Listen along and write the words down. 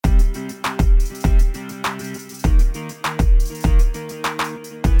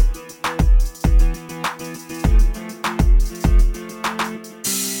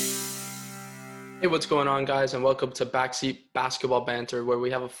what's going on, guys, and welcome to Backseat Basketball Banter, where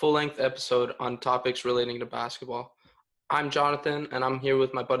we have a full-length episode on topics relating to basketball. I'm Jonathan, and I'm here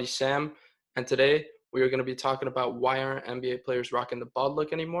with my buddy Sam, and today we are going to be talking about why aren't NBA players rocking the bald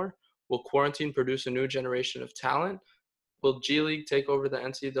look anymore? Will quarantine produce a new generation of talent? Will G League take over the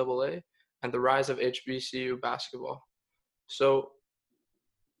NCAA? And the rise of HBCU basketball. So,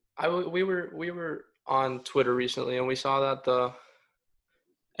 we were on Twitter recently, and we saw that the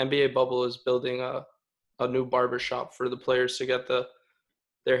NBA bubble is building a new barber shop for the players to get their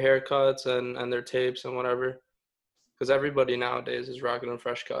haircuts and their tapes and whatever, because everybody nowadays is rocking a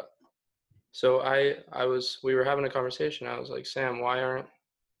fresh cut. So we were having a conversation. I was like, Sam, why aren't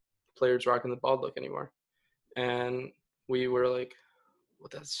players rocking the bald look anymore? And we were like, well,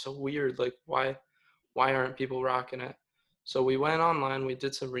 that's so weird. Like, why aren't people rocking it? So we went online, we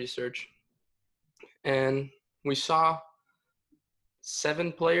did some research, and we saw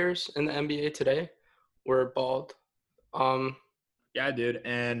 7 players in the NBA today were bald. Yeah, dude,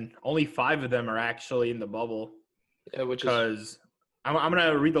 and only 5 of them are actually in the bubble. Yeah, which is because I'm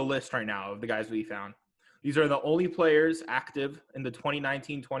gonna read the list right now of the guys we found. These are the only players active in the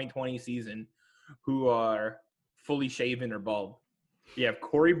 2019-2020 season who are fully shaven or bald. You have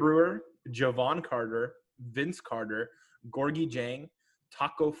Corey Brewer, Javon Carter, Vince Carter, Gorgie Jang,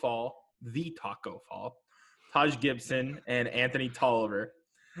 Taco Fall, Taj Gibson, and Anthony Tolliver.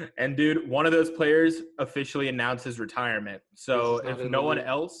 And dude, one of those players officially announced his retirement. So if no one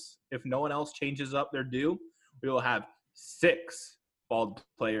else changes up their due, we will have 6 bald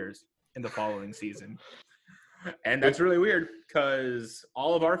players in the following season. And that's really weird because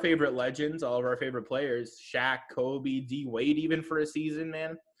all of our favorite legends, all of our favorite players, Shaq, Kobe, D Wade, even for a season,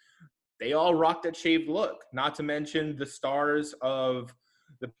 man, they all rocked that shaved look. Not to mention the stars of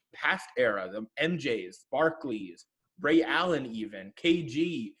the past era, the MJs, Barkleys, Ray Allen, even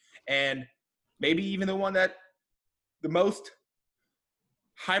KG, and maybe even the most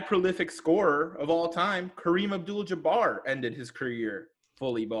high prolific scorer of all time, Kareem Abdul-Jabbar, ended his career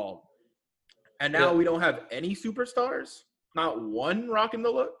fully bald. And now we don't have any superstars, not one rocking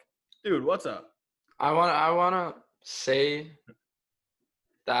the look. Dude, what's up? I want to say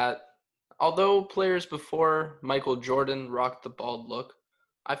that although players before Michael Jordan rocked the bald look,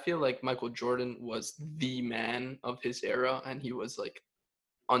 I feel like Michael Jordan was the man of his era, and he was like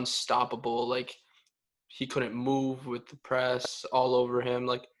unstoppable. Like, he couldn't move with the press all over him.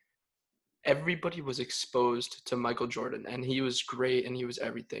 Like, everybody was exposed to Michael Jordan, and he was great, and he was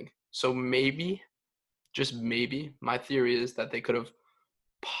everything. So maybe, just maybe, my theory is that they could have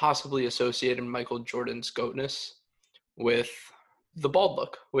possibly associated Michael Jordan's goatness with the bald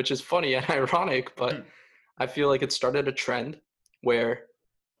look, which is funny and ironic, but I feel like it started a trend where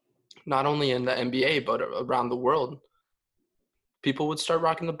not only in the NBA, but around the world, people would start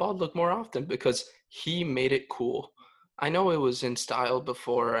rocking the bald look more often because he made it cool. I know it was in style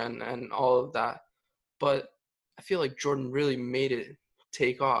before and all of that, but I feel like Jordan really made it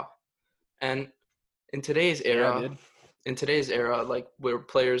take off. And in today's era, like where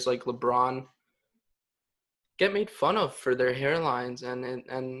players like LeBron get made fun of for their hairlines,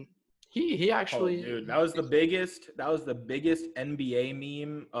 and he actually, dude, that was the biggest NBA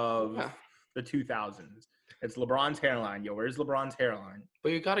meme of the 2000s. It's LeBron's hairline. Yo, where's LeBron's hairline?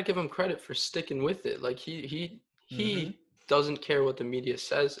 But you got to give him credit for sticking with it. Like he doesn't care what the media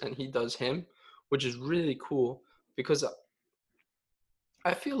says, and he does him, which is really cool because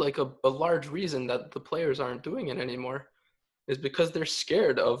I feel like a large reason that the players aren't doing it anymore is because they're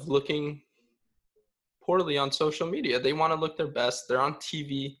scared of looking poorly on social media. They want to look their best. They're on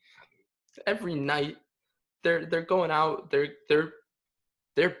TV every night. They're going out.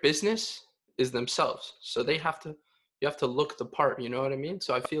 Their business is themselves. So you have to look the part, you know what I mean?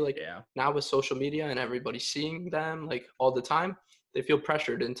 So I feel like now with social media and everybody seeing them like all the time, they feel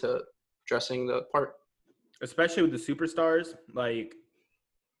pressured into dressing the part. Especially with the superstars, like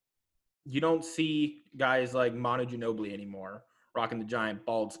you don't see guys like Manu Ginobili anymore rocking the giant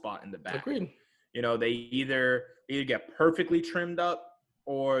bald spot in the back. Agreed. You know, they either get perfectly trimmed up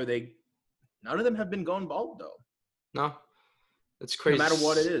or none of them have been going bald though. No. It's crazy. No matter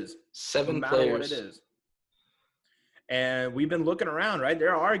what it is. 7 no matter players. What it is. And we've been looking around, right?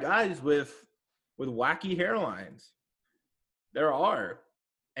 There are guys with wacky hairlines. There are.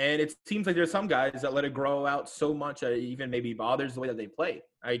 And it seems like there's some guys that let it grow out so much that it even maybe bothers the way that they play.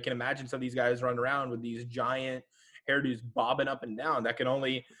 I can imagine some of these guys run around with these giant hairdos bobbing up and down. That can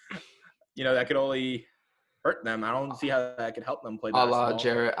only hurt them. I don't see how that could help them play basketball. A la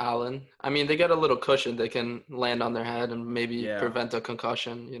Jarrett Allen. I mean, they get a little cushion. They can land on their head and maybe prevent a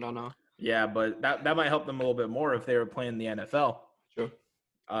concussion. You don't know. Yeah, but that might help them a little bit more if they were playing the NFL. True.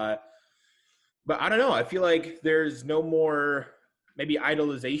 But I don't know. I feel like there's no more maybe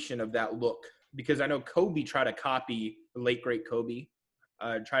idolization of that look because I know Kobe tried to copy the late great Kobe,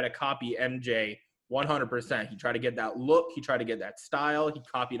 try to copy MJ 100%. He tried to get that look. He tried to get that style. He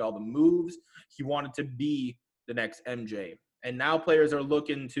copied all the moves. He wanted to be the next MJ. And now players are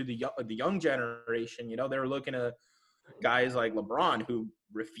looking to the young generation. You know, they're looking at guys like LeBron who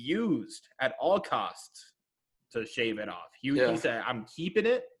refused at all costs to shave it off. He said, I'm keeping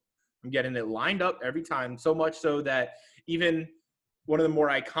it. I'm getting it lined up every time, so much so that even one of the more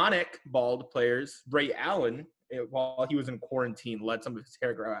iconic bald players, Ray Allen, while he was in quarantine, let some of his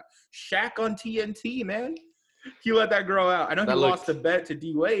hair grow out. Shaq on TNT, man. He let that grow out. I know he lost the bet to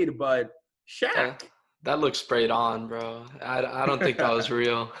D-Wade, but Shaq. That looks sprayed on, bro. I don't think that was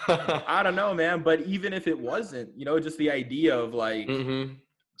real. I don't know, man. But even if it wasn't, you know, just the idea of like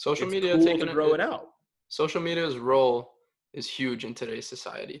social media cool to grow it out. Social media's role is huge in today's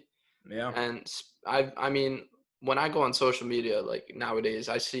society. Yeah. And I mean, when I go on social media, like nowadays,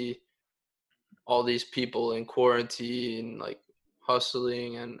 I see all these people in quarantine, like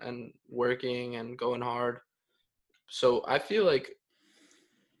hustling and working and going hard. So I feel like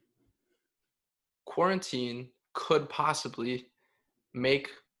quarantine could possibly make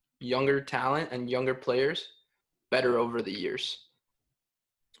younger talent and younger players better over the years.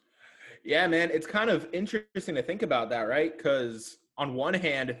 Yeah, man, it's kind of interesting to think about that, right? Because on one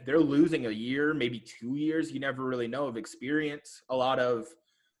hand, they're losing a year, maybe 2 years. You never really know of experience. A lot of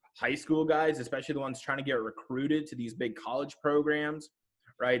high school guys, especially the ones trying to get recruited to these big college programs,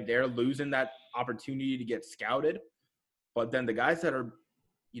 right? They're losing that opportunity to get scouted. But then the guys that are,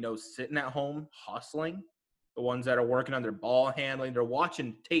 you know, sitting at home hustling, the ones that are working on their ball handling, they're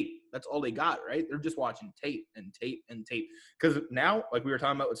watching tape. That's all they got, right? They're just watching tape and tape and tape. Because now, like we were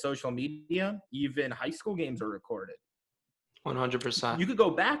talking about with social media, even high school games are recorded. 100%. You could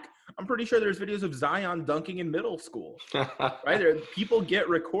go back. I'm pretty sure there's videos of Zion dunking in middle school, right? People get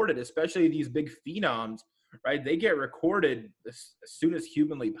recorded, especially these big phenoms, right? They get recorded as soon as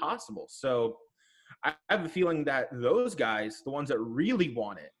humanly possible. So I have a feeling that those guys, the ones that really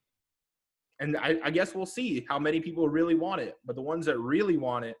want it, and I guess we'll see how many people really want it, but the ones that really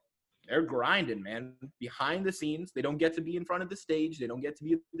want it, they're grinding, man. Behind the scenes, they don't get to be in front of the stage. They don't get to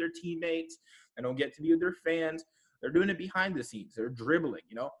be with their teammates. They don't get to be with their fans. They're doing it behind the scenes. They're dribbling,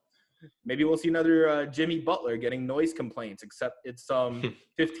 you know. Maybe we'll see another Jimmy Butler getting noise complaints, except it's some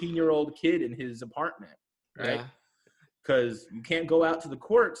 15-year-old kid in his apartment, right? Because you can't go out to the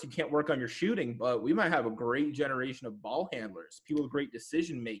courts. You can't work on your shooting, but we might have a great generation of ball handlers, people with great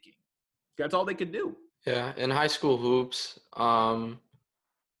decision-making. That's all they could do. Yeah, in high school hoops,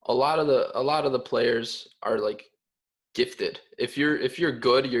 a lot of the players are like gifted. If you're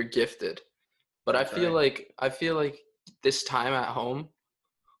good, you're gifted. But I feel like this time at home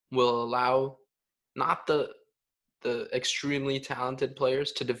will allow not the extremely talented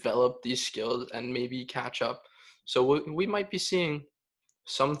players to develop these skills and maybe catch up. So we might be seeing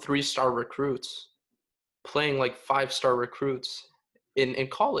some 3-star recruits playing like 5-star recruits in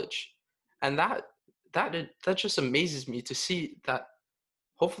college. And that just amazes me to see that.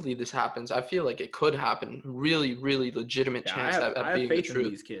 Hopefully this happens. I feel like it could happen. Really, really legitimate chance at being the truth. I have faith in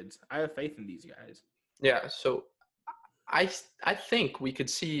these kids. I have faith in these guys. Yeah, so I think we could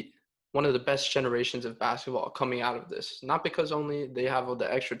see one of the best generations of basketball coming out of this. Not because only they have all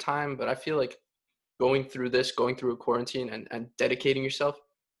the extra time, but I feel like going through a quarantine and dedicating yourself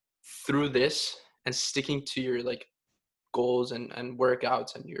through this and sticking to your like goals and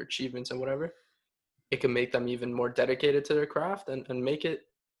workouts and your achievements and whatever, it can make them even more dedicated to their craft and make it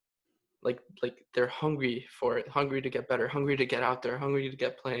like they're hungry for it, hungry to get better, hungry to get out there, hungry to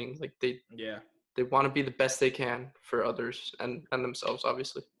get playing. Like they want to be the best they can for others and themselves,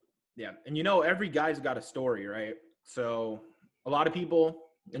 obviously. Yeah, and you know, every guy's got a story, right? So a lot of people,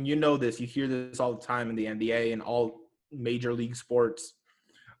 and you know this, you hear this all the time in the NBA and all major league sports,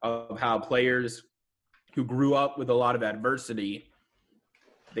 of how players who grew up with a lot of adversity,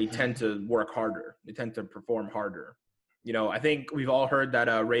 they tend to work harder. They tend to perform harder. You know, I think we've all heard that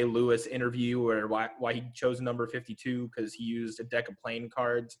Ray Lewis interview where why he chose number 52 because he used a deck of playing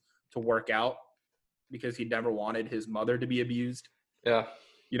cards to work out because he never wanted his mother to be abused. Yeah.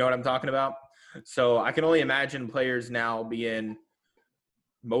 You know what I'm talking about? So I can only imagine players now being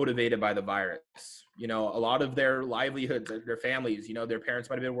motivated by the virus. You know, a lot of their livelihoods, their families, you know, their parents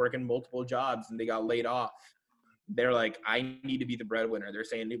might have been working multiple jobs and they got laid off. They're like, I need to be the breadwinner. They're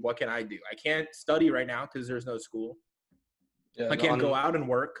saying, what can I do? I can't study right now because there's no school. Yeah, I can't go out and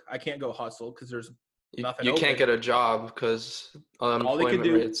work. I can't go hustle because there's nothing You can't get a job because unemployment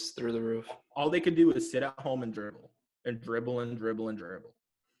rates through the roof. All they could do is sit at home and dribble and dribble and dribble and dribble.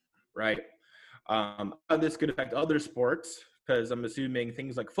 Right? How this could affect other sports, because I'm assuming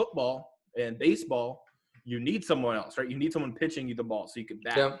things like football and baseball, you need someone else, right? You need someone pitching you the ball so you can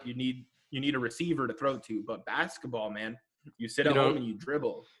bat. Yeah. You need a receiver to throw to. But basketball, man, you sit You at home don't and you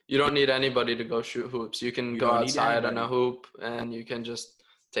dribble. you don't need anybody to go shoot hoops. You can You go don't need outside on anybody. a hoop and you can just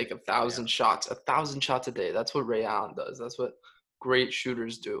take 1,000 Yeah. shots, 1,000 shots a day. That's what Ray Allen does. That's what great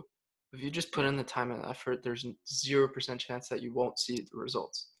shooters do. If you just put in the time and effort, there's 0% chance that you won't see the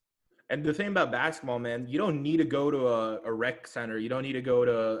results. And the thing about basketball, man, you don't need to go to a rec center. You don't need to go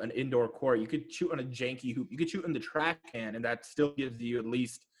to an indoor court. You could shoot on a janky hoop. You could shoot in the trash can, and that still gives you at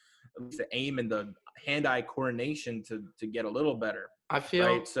least the aim and the hand-eye coordination to get a little better. I feel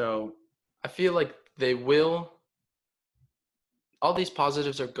Right. So like they will. All these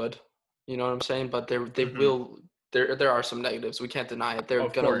positives are good, you know what I'm saying? But they Mhm. will. There are some negatives. We can't deny it. They're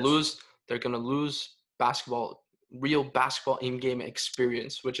Of gonna course. lose. They're gonna lose real basketball in-game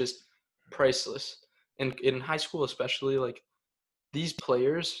experience, which is priceless. In high school, especially, like these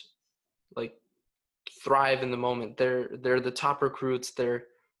players, like thrive in the moment. They're the top recruits. They're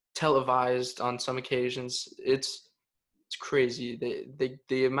televised on some occasions. It's crazy.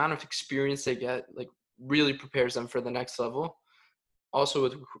 The amount of experience they get like really prepares them for the next level. Also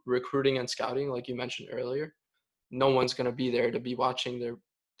with recruiting and scouting, like you mentioned earlier, no one's going to be there to be watching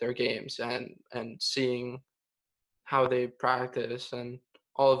their games and seeing how they practice and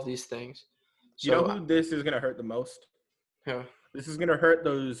all of these things. You know So who this is going to hurt the most? yeah, This is going to hurt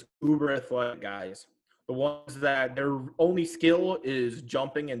those uber athletic guys, the ones that their only skill is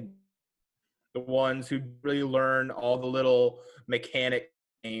jumping, and the ones who really learn all the little mechanic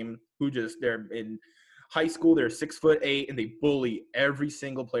game, who just they're in high school, they're 6'8" and they bully every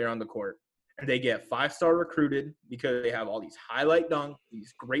single player on the court. And they get 5-star recruited because they have all these highlight dunks,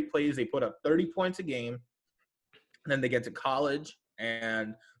 these great plays. They put up 30 points a game. And then they get to college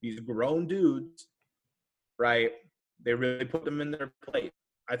and these grown dudes, right? They really put them in their place.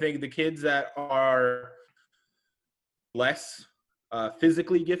 I think the kids that are less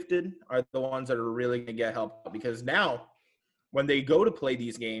physically gifted are the ones that are really going to get help, because now when they go to play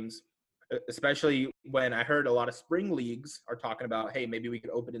these games, especially when I heard a lot of spring leagues are talking about, hey, maybe we could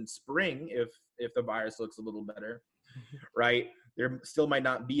open in spring if the virus looks a little better, right? There still might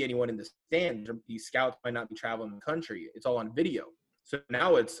not be anyone in the stands. These scouts might not be traveling the country. It's all on video. So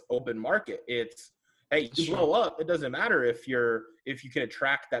now it's open market. It's, hey, you blow up. It doesn't matter if you can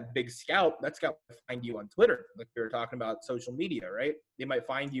attract that big scout. That scout will find you on Twitter, like we were talking about social media, right? They might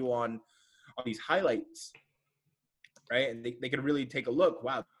find you on these highlights, right? And they can really take a look.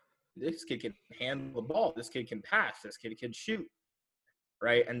 Wow, this kid can handle the ball. This kid can pass. This kid can shoot,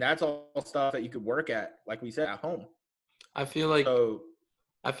 right? And that's all stuff that you could work at, like we said, at home. I feel like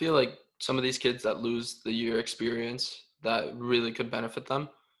some of these kids that lose the year experience that really could benefit them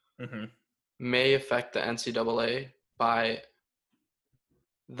may affect the NCAA by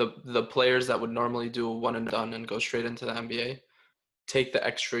the players that would normally do a one and done and go straight into the NBA take the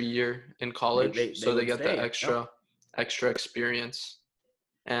extra year in college, so they get the extra experience.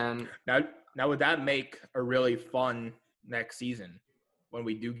 And now would that make a really fun next season when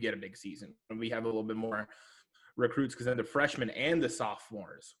we do get a big season, when we have a little bit more recruits, because then the freshmen and the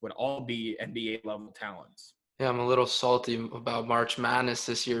sophomores would all be NBA level talents. Yeah, I'm a little salty about March Madness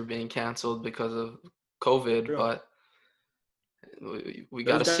this year being canceled because of COVID. True. But we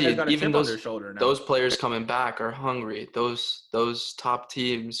got to see it. Even those players coming back are hungry. Those top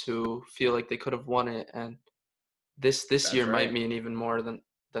teams who feel like they could have won it, and this year might mean even more than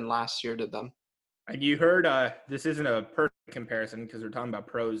last year did them. And you heard this isn't a perfect comparison because we're talking about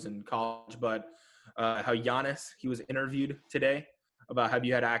pros in college, but how Giannis, he was interviewed today about have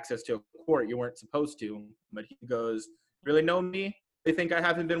you had access to a court you weren't supposed to, but he goes, really know me? They think I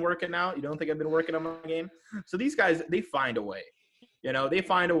haven't been working out? You don't think I've been working on my game? So these guys, they find a way. You know, they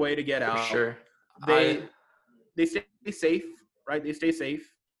find a way to get out. Sure. They stay safe, right? They stay safe,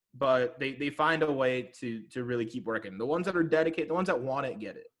 but they find a way to really keep working. The ones that are dedicated, the ones that want it,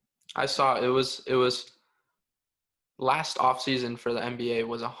 get it. I saw it was last offseason for the NBA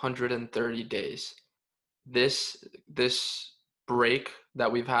was 130 days. This break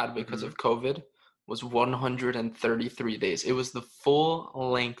that we've had because of COVID was 133 days. It was the full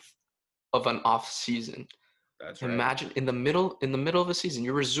length of an off season. That's right. Imagine in the middle of a season,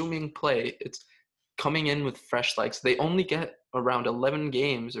 you're resuming play. It's coming in with fresh legs. They only get around 11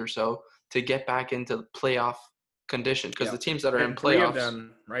 games or so to get back into playoff condition because the teams that are in playoffs, 3 of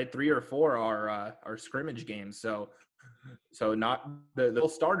them, right? 3 or 4 are scrimmage games. So not the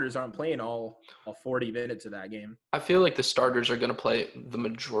starters aren't playing all 40 minutes of that game. I feel like the starters are going to play the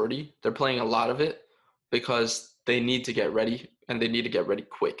majority. They're playing a lot of it because they need to get ready and they need to get ready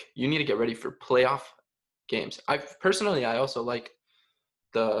quick. You need to get ready for playoff games. I also like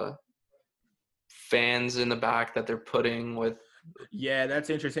the fans in the back that they're putting with. Yeah, that's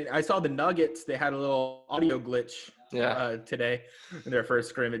interesting. I saw the Nuggets. They had a little audio glitch today in their first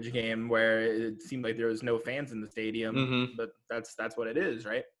scrimmage game where it seemed like there was no fans in the stadium. But that's what it is,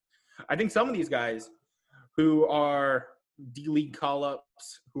 right? I think some of these guys who are D-League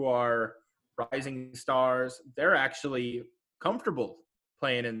call-ups, who are rising stars, they're actually comfortable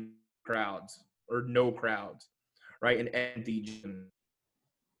playing in crowds or no crowds, right? An empty gym.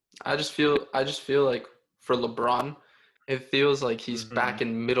 I just feel like for LeBron, it feels like he's back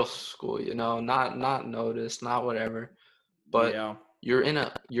in middle school, not noticed, not whatever. But you're in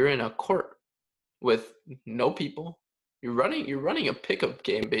a court with no people. You're running a pickup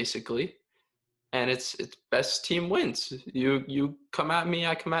game basically. And it's best team wins. You come at me,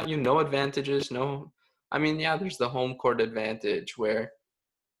 I come at you, no advantages, no. I mean, yeah, there's the home court advantage where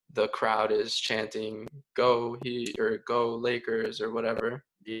the crowd is chanting "Go Heat" or "Go Lakers" or whatever.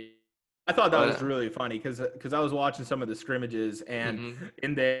 Yeah. I thought that was really funny because I was watching some of the scrimmages, and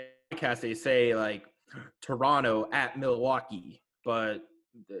in the podcast they say like Toronto at Milwaukee, but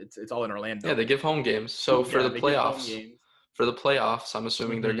it's all in Orlando. Yeah, they give home games. So for the playoffs, I'm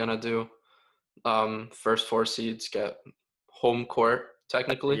assuming they're gonna do first 4 seeds get home court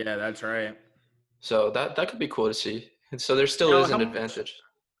technically. Yeah, that's right. So that could be cool to see. And so there still is an advantage.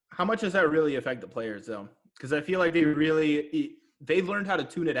 How much does that really affect the players though? Because I feel like they learned how to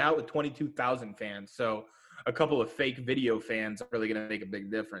tune it out with 22,000 fans. So a couple of fake video fans are really going to make a big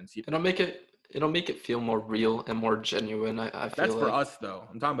difference. It'll make it feel more real and more genuine. I feel that's for us though.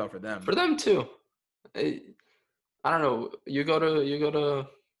 I'm talking about for them. For them too. I don't know. You go to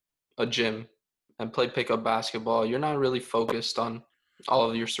a gym and play pickup basketball. You're not really focused on all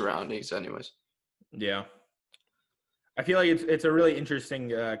of your surroundings, anyways. Yeah. I feel like it's a really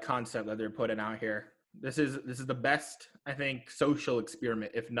interesting concept that they're putting out here. This is the best, I think, social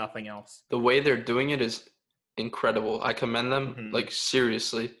experiment, if nothing else. The way they're doing it is incredible. I commend them. Like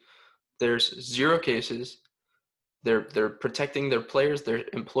seriously, there's 0 cases. They're protecting their players, their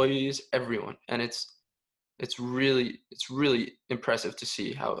employees, everyone, and it's really impressive to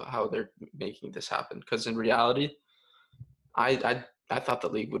see how they're making this happen. Because in reality, I thought the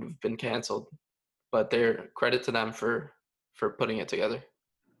league would have been canceled. But they're credit to them for putting it together.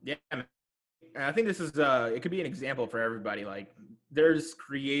 Yeah, and I think this is it could be an example for everybody. Like, there's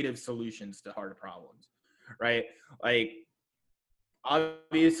creative solutions to hard problems, right? Like,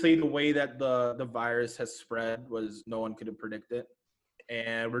 obviously, the way that the virus has spread was no one could have predicted,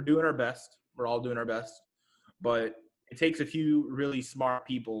 and we're doing our best. We're all doing our best, but it takes a few really smart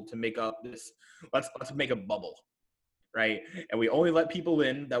people to make up this. Let's make a bubble, right? And we only let people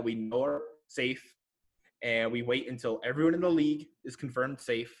in that we know are safe. And we wait until everyone in the league is confirmed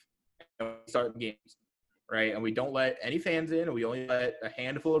safe and we start the games, right? And we don't let any fans in, and we only let a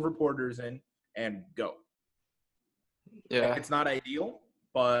handful of reporters in and go. Yeah. It's not ideal,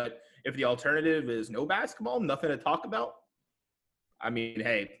 but if the alternative is no basketball, nothing to talk about, I mean,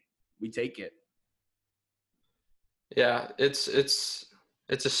 hey, we take it. Yeah, it's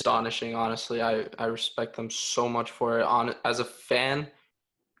astonishing, honestly. I respect them so much for it. As a fan,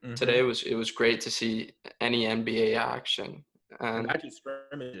 today it was great to see any NBA action. And not just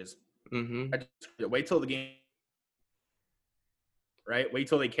scrimmages. Wait till the game, right? Wait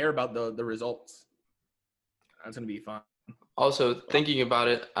till they care about the results. That's gonna be fun. Also, thinking about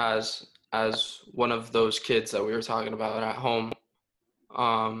it as one of those kids that we were talking about at home,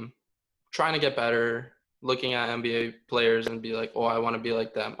 trying to get better, looking at NBA players and be like, oh, I want to be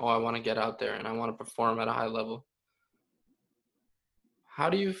like them. Oh, I want to get out there and I want to perform at a high level. How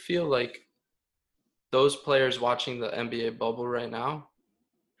do you feel like those players watching the NBA bubble right now,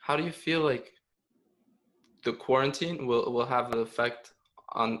 how do you feel like the quarantine will have an effect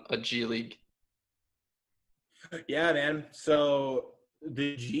on a G League? Yeah, man. So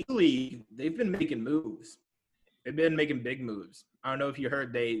the G League, they've been making moves. They've been making big moves. I don't know if you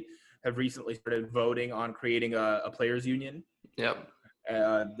heard they have recently started voting on creating a players union. Yep.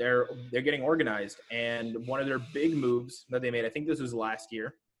 They're getting organized, and one of their big moves that they made, I think this was last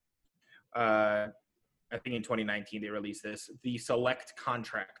year. I think in 2019 they released this, the select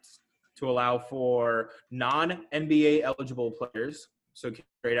contracts to allow for non-NBA eligible players, so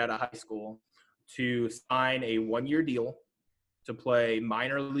straight out of high school, to sign a 1-year deal to play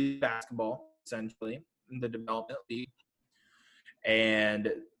minor league basketball, essentially, in the development league.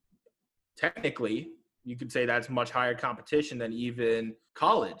 And technically, you could say that's much higher competition than even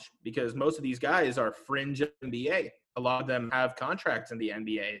college, because most of these guys are fringe NBA. A lot of them have contracts in the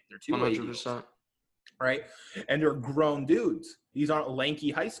NBA. They're 2-way deals, right? And they're grown dudes. These aren't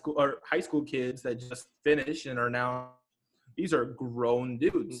lanky high school kids that just finished and are now. These are grown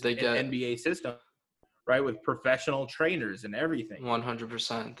dudes in the NBA system, right? With professional trainers and everything.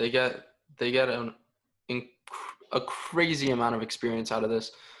 100%. They get a crazy amount of experience out of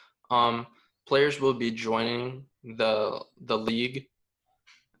this. Players will be joining the league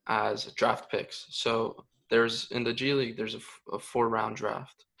as draft picks. So in the G League, there's a 4-round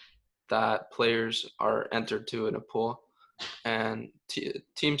draft that players are entered to in a pool, and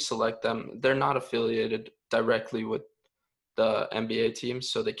teams select them. They're not affiliated directly with the NBA teams,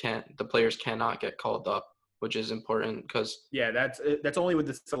 so the players cannot get called up, which is important because that's only with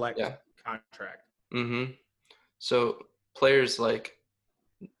the select contract. Mm-hmm. So players like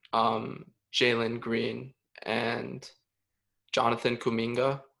Jalen Green and Jonathan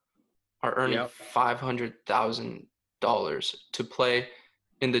Kuminga are earning $500,000 to play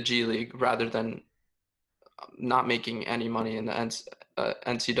in the G League rather than not making any money in the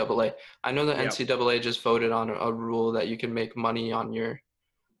NCAA. I know the NCAA just voted on a rule that you can make money on your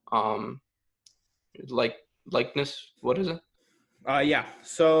likeness. What is it?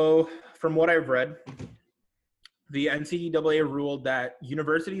 So from what I've read, the NCAA ruled that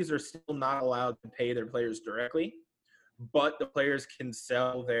universities are still not allowed to pay their players directly, but the players can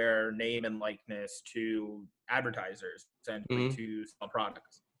sell their name and likeness to advertisers, essentially, to sell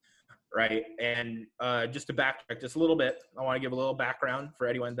products, right? And just to backtrack just a little bit, I want to give a little background for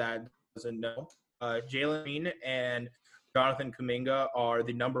anyone that doesn't know. Jalen Green and Jonathan Kuminga are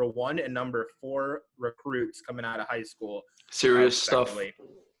the number 1 and number 4 recruits coming out of high school. Serious stuff.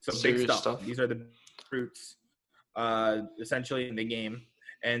 So big stuff. These are the recruits essentially in the game,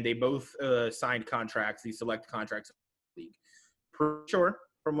 and they both signed contracts, these select contracts. League. For sure,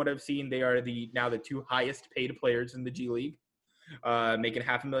 from what I've seen, they are now the 2 highest paid players in the G League, making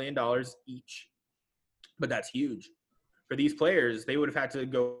 $500,000 each. But that's huge. For these players, they would have had to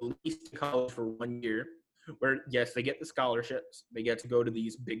go at least to college for 1 year, where, yes, they get the scholarships. They get to go to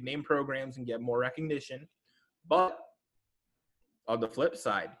these big-name programs and get more recognition. But on the flip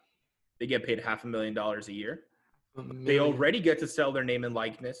side, they get paid $500,000 a year. They already get to sell their name and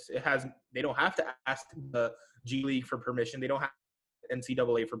likeness. They don't have to ask the G League for permission. They don't have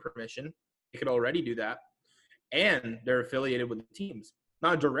NCAA for permission. They could already do that. And they're affiliated with the teams.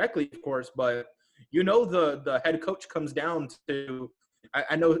 Not directly, of course, but the head coach comes down to –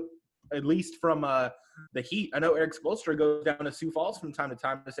 I know at least from the Heat, I know Eric Spoelstra goes down to Sioux Falls from time to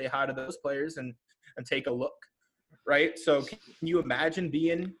time to say hi to those players and take a look. Right? So can you imagine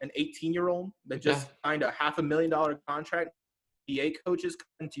being an 18-year-old that just signed a $500,000 contract? NBA coaches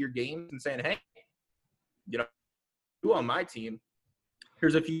coming to your games and saying, hey, you on my team.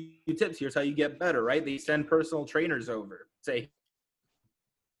 Here's a few tips. Here's how you get better, right? They send personal trainers over. Say,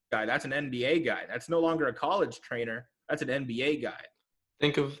 guy, that's an NBA guy. That's no longer a college trainer. That's an NBA guy.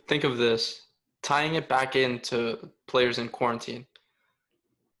 Think of this. Tying it back into players in quarantine.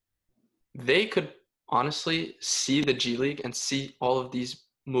 They could honestly see the G League and see all of these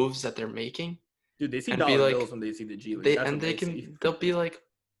moves that they're making. Dude, they see dollar bills when they see the G League. They'll be like,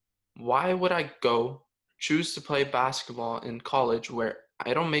 why would I choose to play basketball in college where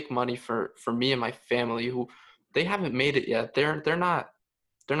I don't make money for me and my family who they haven't made it yet. They're not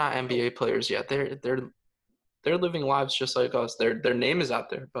NBA players yet. They're living lives just like us. Their name is out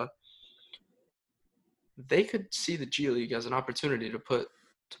there, but they could see the G League as an opportunity to put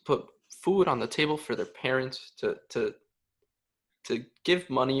food on the table for their parents, to give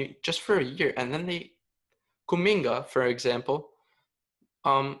money just for a year. And then Kuminga, for example,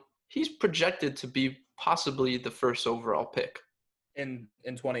 he's projected to be possibly the first overall pick in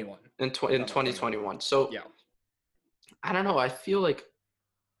 21 in 2021. So I don't know. I feel like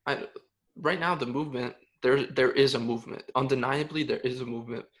right now the movement there is a movement. Undeniably, there is a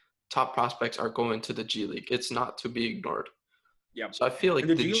movement. Top prospects are going to the G League. It's not to be ignored. Yeah. So I feel like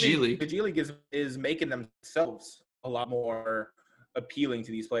the G League is making themselves a lot more appealing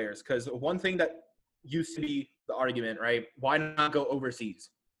to these players, because one thing that used to be the argument, right? Why not go overseas?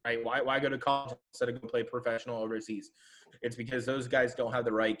 Right? Why go to college instead of go play professional overseas? It's because those guys don't have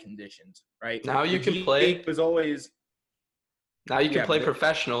the right conditions, right? Now you can play. Was always. Now you can play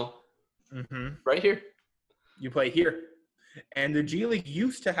professional. Right here. You play here, and the G League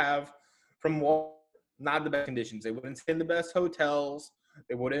used to have, not the best conditions. They wouldn't stay in the best hotels.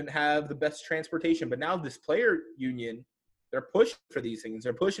 They wouldn't have the best transportation. But now this player union, they're pushing for these things.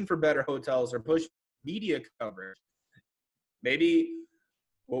 They're pushing for better hotels. They're pushing media coverage. Maybe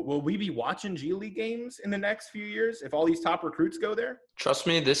will we be watching G League games in the next few years if all these top recruits go there? Trust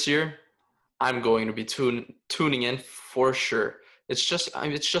me, this year I'm going to be tuning in for sure. It's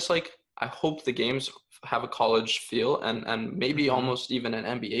just like I hope the games have a college feel and maybe Mhm. almost even an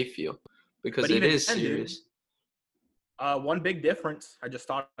NBA feel because But it even is then, dude, serious. one big difference. I just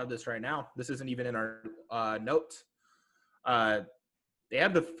thought of this right now. This isn't even in our notes. Uh, they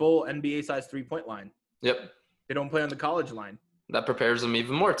have the full NBA size 3-point line. Yep, They don't play on the college line. that prepares them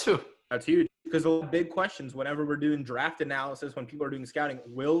even more too. That's huge because the big questions whenever we're doing draft analysis, when people are doing scouting,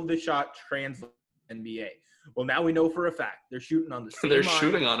 will the shot translate to NBA? Well, now we know for a fact they're shooting on the same They're line,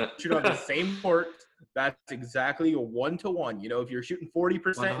 shooting on it. shooting on the same court. That's exactly a 1-to-1. You know, if you're shooting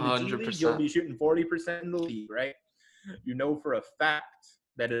 40% in the G League, you'll 100%. be shooting 40% in the league, right? You know for a fact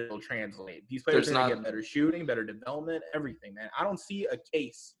that it'll translate. These players There's are going to not. get better shooting, better development, everything, man. I don't see a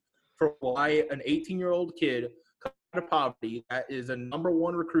case for why an 18-year-old kid out of poverty that is a number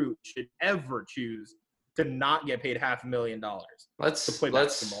one recruit should ever choose to not get paid $500,000 to play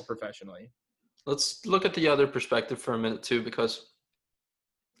basketball professionally. Let's look at the other perspective for a minute too, because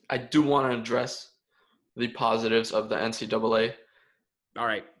I do want to address the positives of the NCAA. All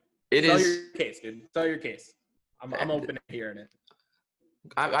right. It Sell is. your case, dude. Sell your case. I'm open to hearing it.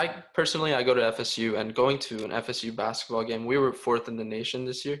 I personally, I go to FSU, and going to an FSU basketball game, we were 4th in the nation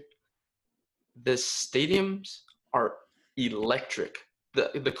this year. The stadiums are electric.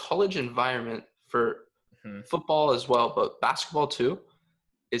 The college environment for football as well, but basketball too,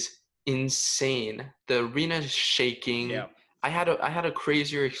 is insane. The arena is shaking. Yeah. I had a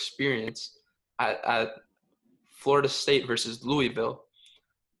crazier experience at Florida State versus Louisville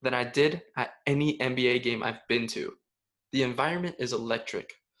than I did at any NBA game I've been to. The environment is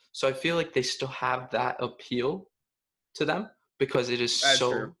electric. So I feel like they still have that appeal to them because it is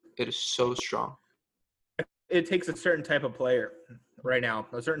so strong. It takes a certain type of player right now,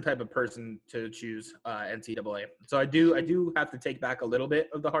 a certain type of person to choose NCAA. So I do have to take back a little bit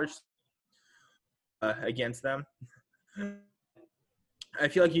of the harsh against them. I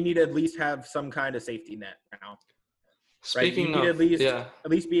feel like you need to at least have some kind of safety net now. Speaking right? You need of,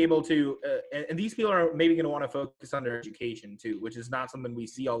 at least be able to, and these people are maybe going to want to focus on their education too, which is not something we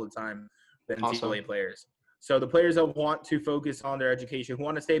see all the time with NCAA players. So the players that want to focus on their education, who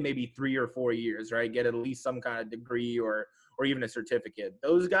want to stay maybe 3 or 4 years, right, get at least some kind of degree or even a certificate,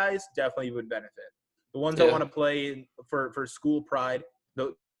 those guys definitely would benefit. The ones that want to play for school pride,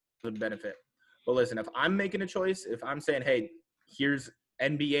 those would benefit. But listen, if I'm making a choice, if I'm saying, hey, here's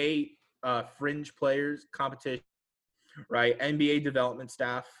NBA fringe players competition, right, NBA development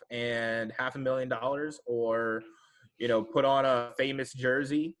staff and $500,000, or put on a famous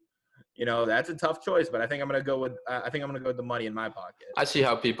jersey, that's a tough choice. But I think I'm gonna go with the money in my pocket. I see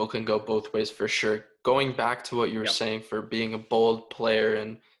how people can go both ways for sure. Going back to what you were saying for being a bold player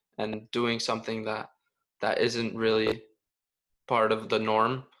and doing something that isn't really part of the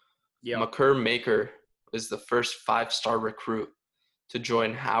norm. Makur Maker is the first 5-star recruit to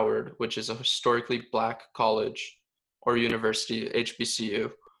join Howard, which is a historically black college or university,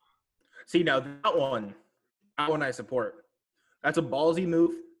 HBCU. See, now that one I support. That's a ballsy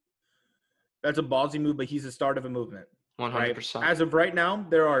move. But he's the start of a movement. 100%. Right? As of right now,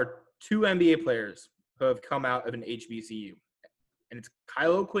 there are 2 NBA players who have come out of an HBCU, and it's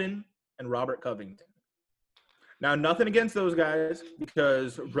Kyle O'Quinn and Robert Covington. Now, nothing against those guys,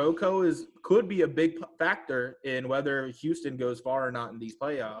 because Rocco could be a big factor in whether Houston goes far or not in these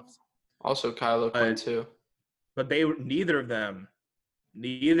playoffs. Also, Kyle O'Quinn too. But neither of them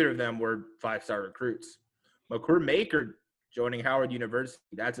were 5-star recruits. Makur Maker joining Howard University,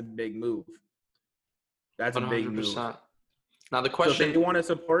 that's a big move. That's 100%. A big move. Now the question: so if they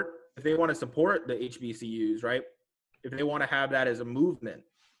want to support the HBCUs, right? If they want to have that as a movement,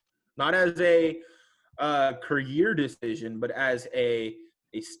 not as a career decision, but as a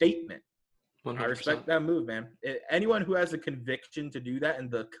statement. 100%. I respect that move, man. Anyone who has the conviction to do that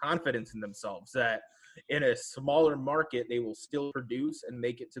and the confidence in themselves that in a smaller market they will still produce and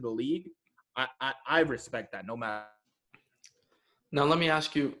make it to the league, I respect that no matter. Now let me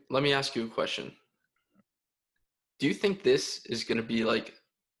ask you a question. Do you think this is going to be like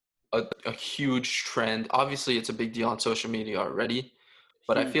a huge trend? Obviously, it's a big deal on social media already,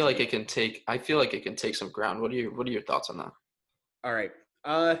 but I feel like it can take some ground. What are your thoughts on that? All right.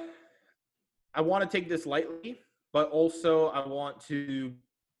 I want to take this lightly, but also I want to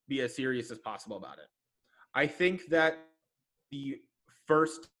be as serious as possible about it. I think that the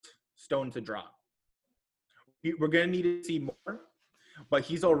first stone to drop, we're going to need to see more, but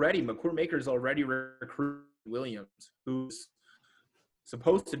Makur Maker is already recruiting Williams, who's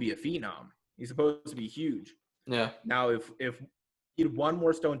supposed to be a phenom. He's supposed to be huge. Yeah. Now, if you need one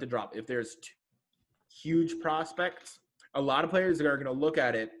more stone to drop, if there's 2 huge prospects, a lot of players are going to look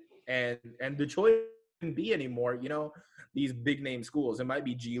at it, and the choice can be anymore, these big name schools. It might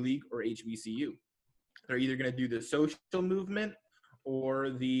be G League or HBCU. They're either going to do the social movement or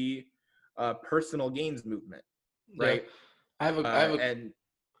the personal gains movement, right? Yeah. And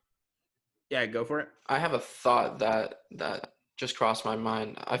yeah, go for it. I have a thought that just crossed my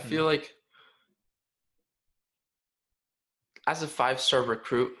mind. I feel like as a 5-star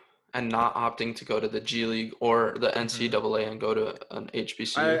recruit and not opting to go to the G League or the NCAA and go to an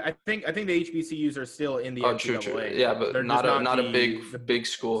HBCU. I think the HBCUs are still in the NCAA. True. Yeah, but they're not a the big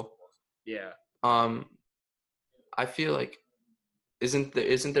school. Yeah. I feel like isn't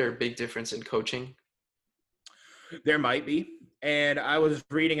there a big difference in coaching? There might be. And I was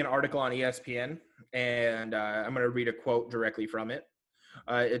reading an article on ESPN, and I'm going to read a quote directly from it.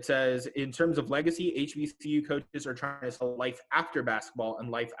 It says, in terms of legacy, HBCU coaches are trying to sell life after basketball and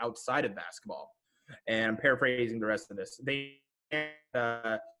life outside of basketball. And I'm paraphrasing the rest of this.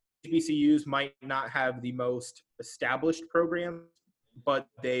 HBCUs might not have the most established program, but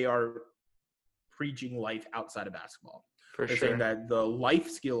they are preaching life outside of basketball. They're saying that the life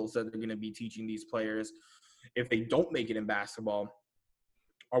skills that they're going to be teaching these players, if they don't make it in basketball,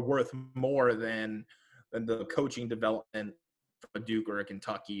 are worth more than the coaching development for a Duke or a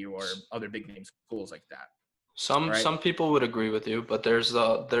Kentucky or other big name schools like that. Some people would agree with you, but there's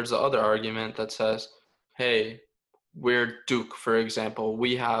the other argument that says, hey, we're Duke, for example.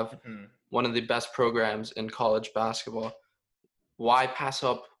 We have one of the best programs in college basketball. Why pass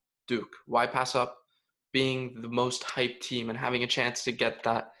up Duke? Why pass up being the most hyped team and having a chance to get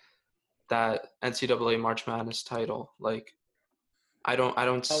that NCAA March Madness title? Like, I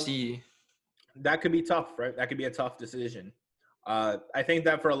don't see. That could be tough, right? That could be a tough decision. I think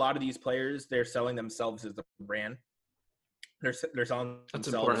that for a lot of these players, they're selling themselves as the brand. They're selling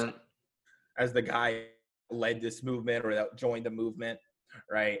themselves as the guy who led this movement or that joined the movement,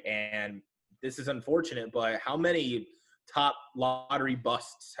 right? And this is unfortunate, but how many top lottery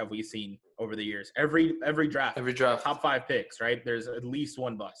busts have we seen over the years? Every draft, top 5 picks, right? There's at least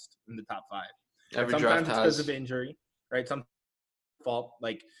one bust in the top 5. Sometimes it's because of injury, right? Some fault,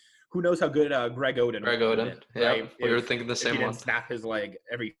 like who knows how good Greg Oden. Yeah, right? We were thinking the same one. Snap his leg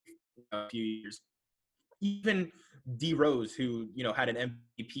every few years. Even D Rose, who had an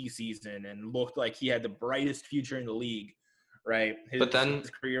MVP season and looked like he had the brightest future in the league, right? His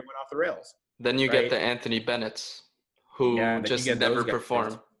career went off the rails. Then you get the Anthony Bennett's, who just never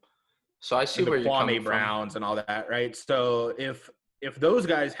perform. So I see where you're coming from. Kwame Browns and all that, right? So if those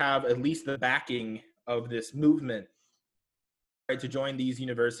guys have at least the backing of this movement, right, to join these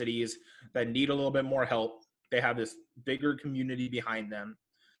universities that need a little bit more help, they have this bigger community behind them.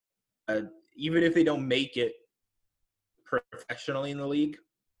 Even if they don't make it professionally in the league,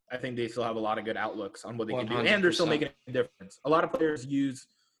 I think they still have a lot of good outlooks on what they 100%. Can do, and they're still making a difference. A lot of players use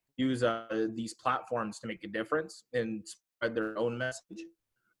these platforms to make a difference and spread their own message.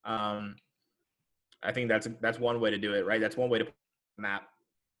 I think that's one way to do it, right? That's one way to map,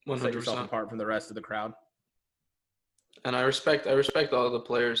 set yourself apart from the rest of the crowd. And I respect all the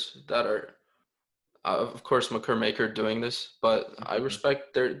players that are, of course, Makur-Maker doing this, but I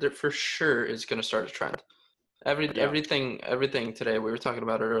respect there for sure is going to start a trend. Everything today, we were talking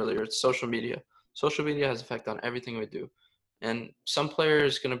about it earlier, it's social media. Social media has effect on everything we do. And some player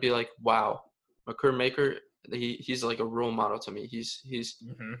is going to be like, wow, Makur-Maker, he's like a role model to me. He's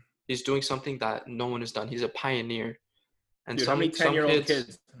doing something that no one has done. He's a pioneer. And dude, how many 10-year-old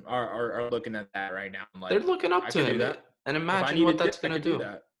kids are looking at that right now? Like, they're looking up to him. And imagine what that's going to do.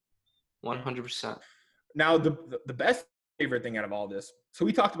 100%. Now, the best favorite thing out of all this, so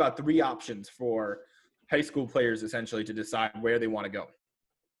we talked about 3 options for high school players essentially to decide where they want to go.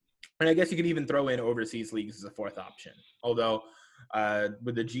 And I guess you could even throw in overseas leagues as a 4th option. Although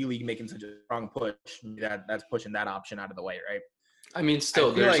with the G League making such a strong push, that's pushing that option out of the way, right? I mean,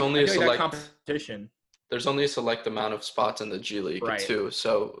 still, there's only a select competition. There's only a select amount of spots in the G League too.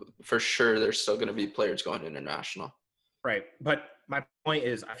 So for sure, there's still going to be players going international. Right. But my point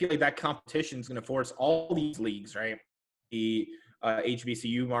is, I feel like that competition is going to force all these leagues, right? The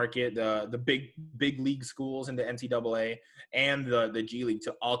HBCU market, the big league schools in the NCAA, and the G League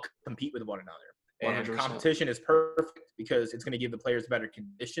to all compete with one another. And 100%. Competition is perfect because it's going to give the players better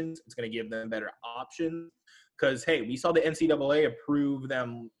conditions. It's going to give them better options. Because, hey, we saw the NCAA approve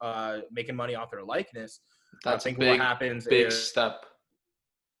them making money off their likeness. That's I think what happens step.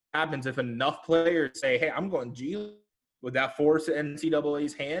 Happens if enough players say, hey, I'm going G League. Would that force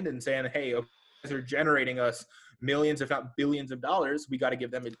NCAA's hand and saying, hey, they're generating us millions, if not billions of dollars, we got to give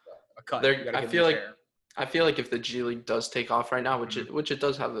them a cut. I feel like if the G League does take off right now, which it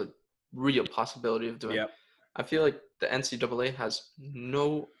does have a real possibility of doing, I feel like the NCAA has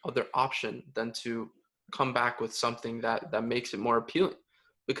no other option than to come back with something that makes it more appealing,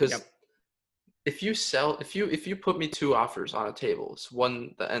 because if you put me two offers on a table, it's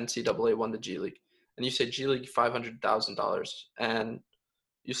one the NCAA, one the G League, and you say G League $500,000, and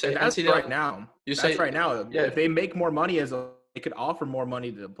you say And that's NCAA, right now. you That's say right now. yeah. If they make more money they could offer more money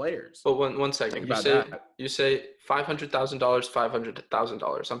to the players. But one Think second, about that. you say $500,000,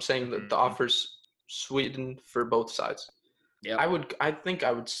 $500,000. I'm saying that the Mhm. offers Sweden for both sides. Yep. I think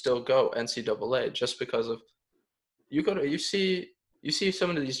I would still go NCAA just because of you see some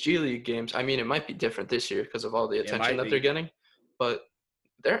of these G League games. I mean, it might be different this year because of all the It attention might that they're be. getting, but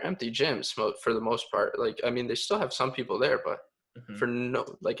they're empty gyms for the most part. Like, I mean, they still have some people there, but Mhm. for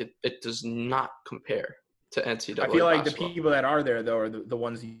no, like it does not compare to I NCAA feel like the basketball. people that are there though are the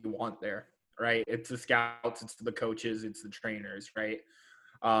ones you want there, right? It's the scouts, it's the coaches, it's the trainers, right?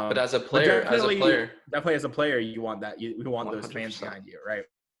 But But player, definitely as a player, you want that. You want those fans 100%. behind you, right?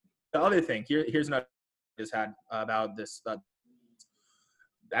 The other thing here's another I just had about this.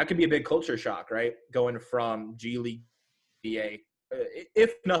 That could be a big culture shock, right? Going from G League BA,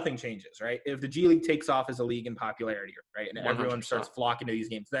 if nothing changes, right? If the G League takes off as a league in popularity, right, and everyone 100%. starts flocking to these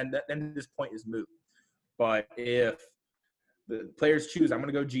games, then this point is moot. But if the players choose, I'm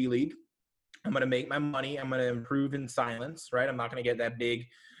going to go G League. I'm going to make my money. I'm going to improve in silence, right? I'm not going to get that big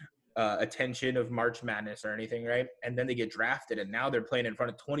attention of March Madness or anything, right? And then they get drafted, and now they're playing in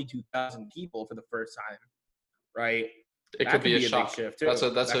front of 22,000 people for the first time, right? It That could could be a be a big shock. shift too.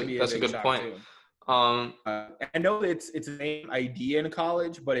 That could be a That's a big good shock point. too. I know it's the same idea in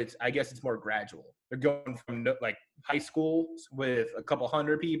college, but I guess it's more gradual. They're going from like high schools with a couple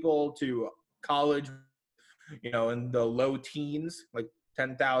hundred people to college, in the low teens, like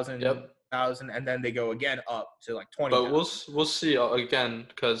 10,000, Yep. and then they go again up to like But 20,000. we'll see again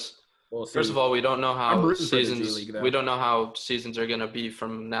because We'll first of see. all, we don't know I'm how rooting for the G League we though. don't know how seasons are gonna be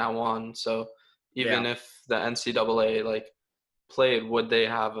from now on. So even Yeah. if the NCAA like played, would they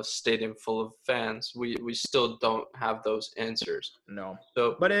have a stadium full of fans? We still don't have those answers. No.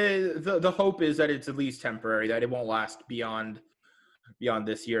 So But the hope is that it's at least temporary, that it won't last beyond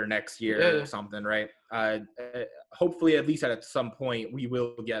this year, next year, yeah. or something, right? Hopefully, at least at some point, we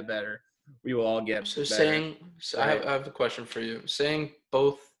will get better. We will all get So better, I right? have a question for you. Saying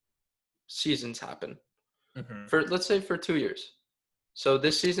both seasons happen Mm-hmm. for let's say for 2 years. So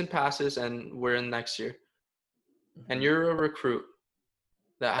this season passes and we're in next year, and Mm-hmm. you're a recruit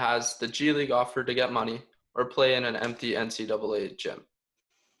that has the G League offer to get money or play in an empty NCAA gym.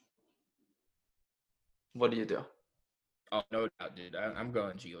 What do you do? Oh, no doubt, dude. I'm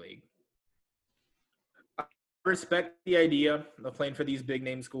going G League. I respect the idea of playing for these big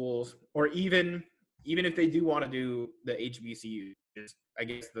name schools, or even if they do want to do the HBCU, is I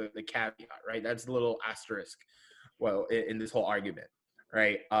guess the caveat, right? That's a little asterisk. Well, in this whole argument,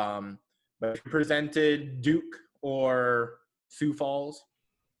 right? But if you presented Duke or Sioux Falls,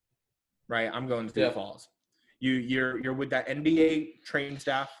 right? I'm going to Sioux Yeah, Falls. You're with that NBA training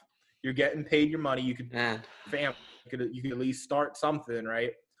staff. You're getting paid your money. You could man. you could at least start something,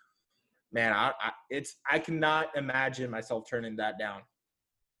 right? Man, I cannot imagine myself turning that down.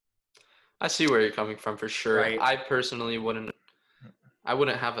 I see where you're coming from for sure. Right. I personally wouldn't. I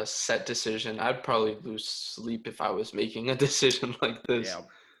wouldn't have a set decision. I'd probably lose sleep if I was making a decision like this. Yeah.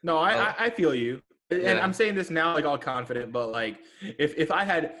 No, I feel you. And Yeah. I'm saying this now like all confident, but like if I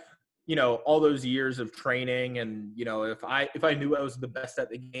had, all those years of training and, if I knew I was the best at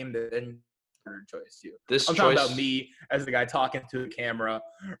the game, then choice too. I'm talking about me as the guy talking to the camera,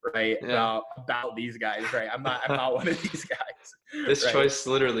 right? Yeah. About these guys, right? I'm not one of these guys. This right? choice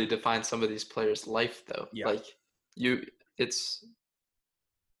literally defines some of these players' life though. Yeah. Like it's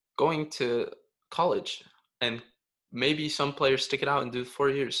going to college, and maybe some players stick it out and do 4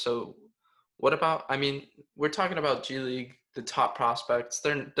 years. So what about, I mean, we're talking about G League, the top prospects.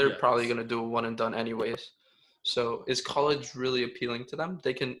 They're probably going to do a one and done anyways. So is college really appealing to them?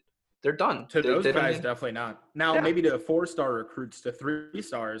 They're done. To those they guys, definitely not. Now, maybe to 4-star recruits, to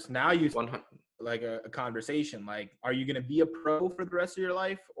 3-stars, now you 100. like a conversation. Like, are you going to be a pro for the rest of your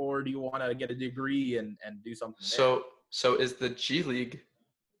life, or do you want to get a degree and do something there? So is the G League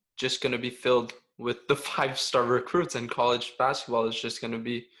just going to be filled with the 5-star recruits, and college basketball is just going to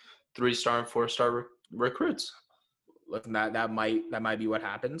be 3-star and 4-star recruits? Listen, that might be what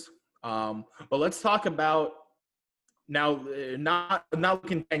happens. But let's talk about now, not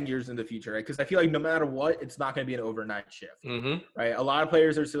looking 10 years in the future, right? Because I feel like no matter what, it's not going to be an overnight shift, right? A lot of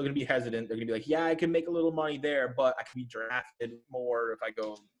players are still going to be hesitant. They're going to be like, yeah, I can make a little money there, but I can be drafted more if I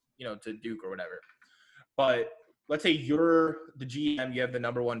go, to Duke or whatever. But let's say you're the GM, you have the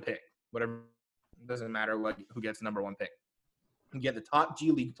number one pick, whatever. It doesn't matter who gets the number one pick. You get the top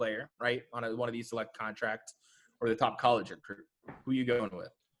G League player, right, on one of these select contracts, or the top college recruit. Who are you going with?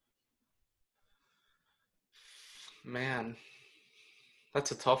 Man,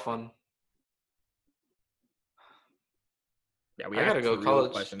 that's a tough one. Yeah, we I gotta asked go the real college.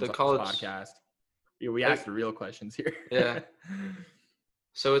 The questions on this college. podcast. Yeah, we asked the real questions here. Yeah.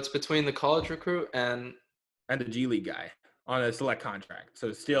 So it's between the college recruit and the G League guy on a select contract.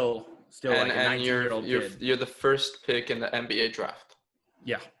 So still like a and 19-year-old kid. you're the first pick in the NBA draft.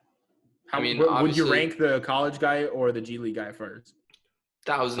 Yeah. I mean, Would you obviously, rank the college guy or the G League guy first?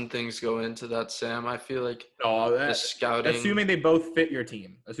 1,000 things go into that, Sam. I feel like No, the scouting. assuming they both fit your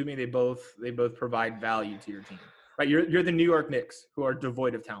team, assuming they both provide value to your team, right? You're the New York Knicks, who are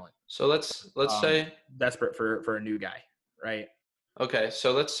devoid of talent. So let's say desperate for a new guy, right? Okay,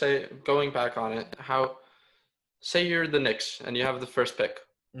 so let's say, going back on it, say you're the Knicks and you have the first pick.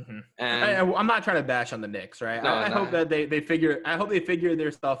 Mm-hmm. And I'm not trying to bash on the Knicks, right? No, I hope that they figure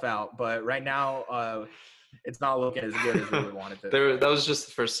their stuff out. But right now, it's not looking as good as we would want it to. That was just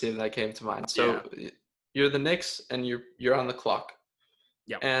the first team that came to mind. So you're the Knicks and you're on the clock.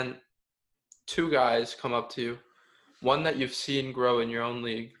 Yeah. And two guys come up to you, one that you've seen grow in your own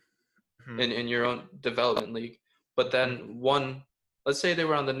league, in your own development league, but then one, let's say they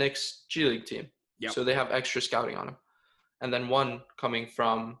were on the Knicks G League team. Yep. So they have extra scouting on them. And then one coming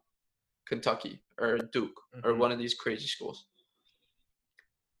from Kentucky or Duke or one of these crazy schools.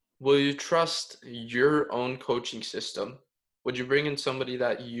 Will you trust your own coaching system? Would you bring in somebody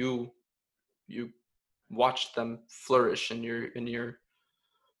that you watched them flourish in your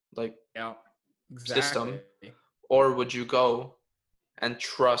like system, or would you go and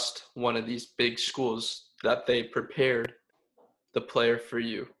trust one of these big schools that they prepared the player for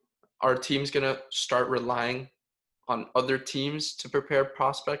you? Are teams gonna start relying on other teams to prepare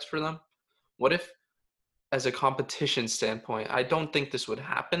prospects for them? What if, as a competition standpoint, I don't think this would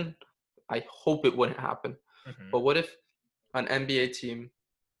happen. I hope it wouldn't happen. But what if an NBA team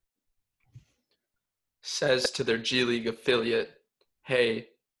says to their G League affiliate, hey,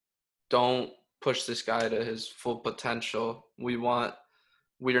 don't push this guy to his full potential. We're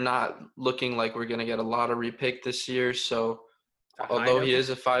not looking like we're going to get a lottery pick this year. So although he is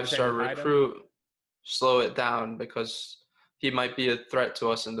a 5-star recruit, slow it down because he might be a threat to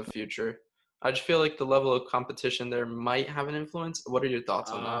us in the future. I just feel like the level of competition there might have an influence. What are your thoughts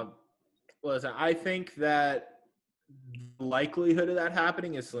on that? Listen, I think that the likelihood of that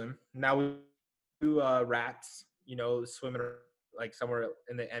happening is slim. Now we do rats, swimming like somewhere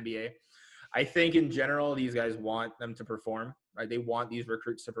in the NBA. I think in general, these guys want them to perform, right? They want these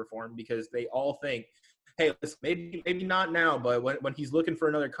recruits to perform because they all think, hey, listen, maybe not now, but when he's looking for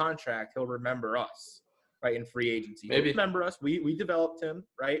another contract, he'll remember us, right, in free agency. He'll remember us. We developed him,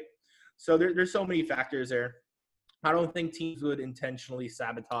 right? So there's so many factors there. I don't think teams would intentionally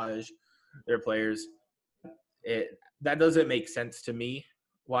sabotage their players. That doesn't make sense to me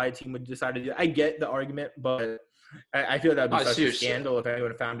why a team would decide to do that. I get the argument, but I feel that would be such a scandal if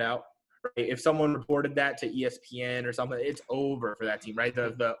anyone found out. Right? If someone reported that to ESPN or something, it's over for that team, right?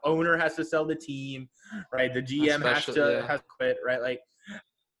 The owner has to sell the team, right? The GM has to quit, right? Like,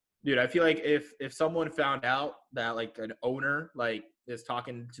 dude, I feel like if someone found out that like an owner like is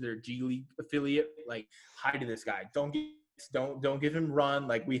talking to their G League affiliate, like, hi to this guy, don't give him run.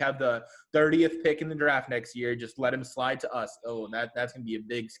 Like, we have the 30th pick in the draft next year. Just let him slide to us. Oh, that's gonna be a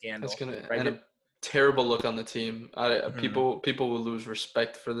big scandal. That's gonna right? And a terrible look on the team. People will lose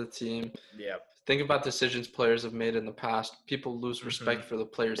respect for the team. Yeah. Think about decisions players have made in the past. People lose respect for the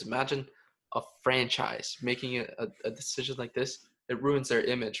players. Imagine a franchise making a decision like this. It ruins their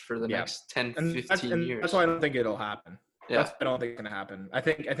image for the next 10, 15 years. That's why I don't think it'll happen. Yeah. I don't think it's going to happen. I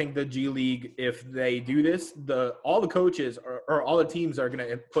think the G League, if they do this, all the coaches or all the teams are going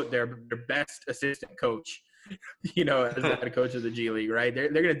to put their best assistant coach, as the head coach of the G League, right? They're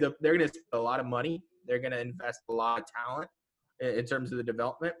going to spend a lot of money. They're going to invest a lot of talent in terms of the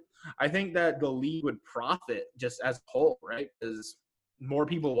development. I think that the league would profit just as a whole, right? Because more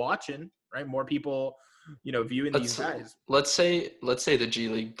people watching, right? More people, viewing these guys. Let's say the G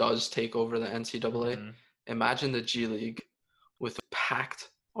League does take over the NCAA. Imagine the G League with packed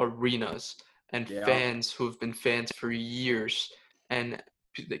arenas and fans who have been fans for years, and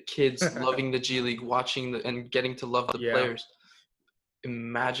the kids loving the G League, watching and getting to love the players.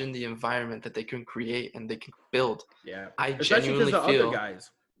 Imagine the environment that they can create and they can build. Yeah, I genuinely feel. Other guys.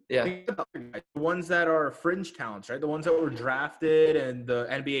 Yeah, the ones that are fringe talents, right? The ones that were drafted and the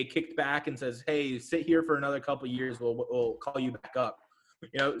NBA kicked back and says, "Hey, sit here for another couple of years. We'll call you back up."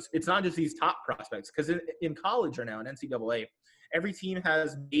 It's not just these top prospects, because in college right now in NCAA, every team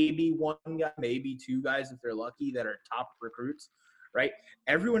has maybe one guy, maybe two guys if they're lucky that are top recruits, right?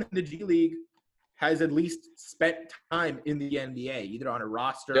 Everyone in the G League has at least spent time in the NBA, either on a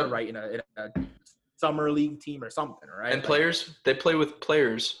roster, right, in a summer league team or something, right? And players, they play with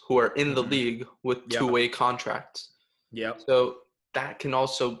players who are in the Mhm. league with Yep. two-way contracts. Yep. So that can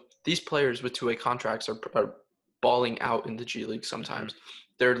also, these players with two-way contracts are balling out in the G League sometimes.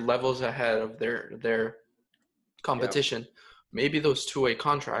 They're levels ahead of their competition. Maybe those two-way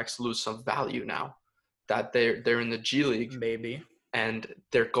contracts lose some value now that they're in the G League Maybe. and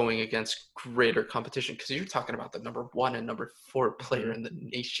they're going against greater competition, because you're talking about the number 1 and number 4 player in the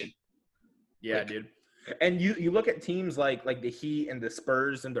nation. Yeah, Like, dude. And you look at teams like the Heat and the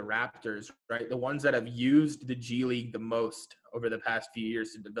Spurs and the Raptors, right? The ones that have used the G League the most over the past few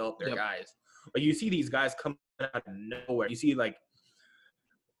years to develop their guys. Like you see these guys come out of nowhere. You see like,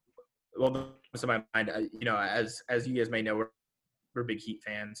 well, to my mind, you know, as you guys may know, we're big Heat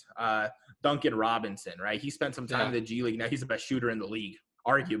fans. Duncan Robinson, right? He spent some time in the G League. Now he's the best shooter in the league,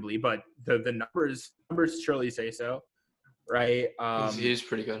 arguably, but the numbers surely say so, right? he's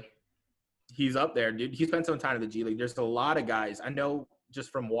pretty good. He's up there, dude. He spent some time in the G League. There's a lot of guys I know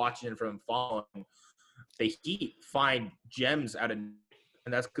just from watching and from following. The Heat find gems out of,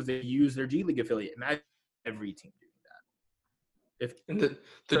 and that's because they use their G League affiliate. Imagine every team doing that. If and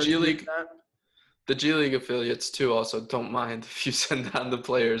the G League, the G League affiliates too also don't mind if you send down the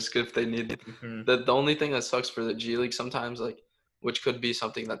players if they need it. The only thing that sucks for the G League sometimes, like, which could be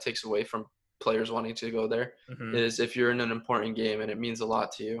something that takes away from players wanting to go there, is if you're in an important game and it means a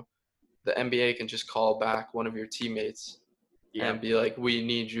lot to you, the NBA can just call back one of your teammates and be like, "We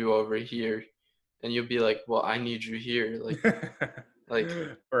need you over here," and you'll be like, "Well, I need you here." Like,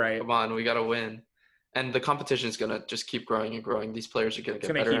 right? Come on, we gotta win. And the competition is gonna just keep growing and growing. These players are gonna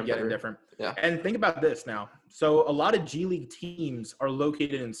get better and better. Different. Yeah. And think about this now. So a lot of G League teams are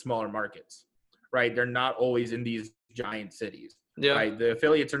located in smaller markets, right? They're not always in these giant cities. Yeah. Right. The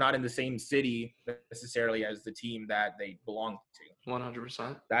affiliates are not in the same city necessarily as the team that they belong to.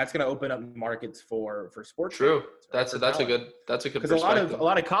 100%. That's going to open up markets for sports. True. Right? That's a good perspective. Because a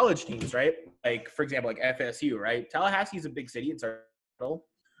lot of college teams, right? Like for example, like FSU, right? Tallahassee is a big city. It's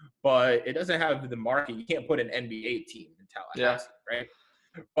but it doesn't have the market. You can't put an NBA team in Tallahassee, right?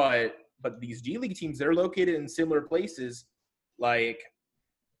 But these G League teams, they're located in similar places, like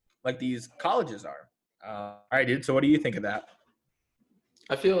these colleges are. All right, dude. So what do you think of that?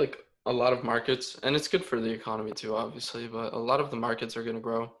 I feel like a lot of markets, and it's good for the economy too, obviously, but a lot of the markets are going to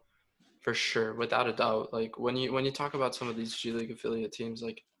grow for sure, without a doubt. Like when you talk about some of these G League affiliate teams,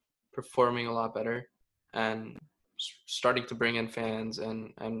 like performing a lot better and starting to bring in fans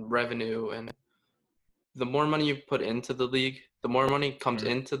and revenue, and the more money you put into the league, the more money comes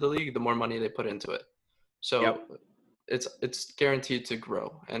into the league, the more money they put into it. So it's guaranteed to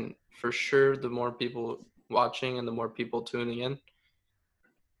grow. And for sure, the more people watching and the more people tuning in,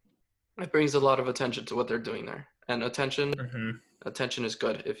 it brings a lot of attention to what they're doing there. And attention is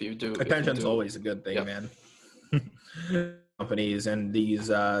good if you do. Attention's always a good thing, man. Companies and these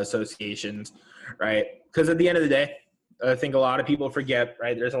associations, right? Because at the end of the day, I think a lot of people forget,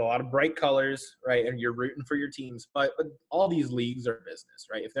 right? There's a lot of bright colors, right? And you're rooting for your teams, but all these leagues are business,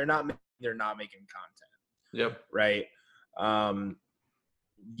 right? If they're not making content. Yep. Right.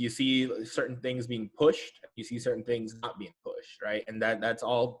 You see certain things being pushed, you see certain things not being pushed, right? And it's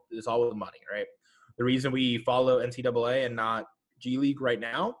all with money, right? The reason we follow NCAA and not G League right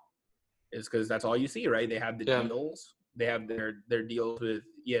now is because that's all you see, right? They have the deals. They have their deals with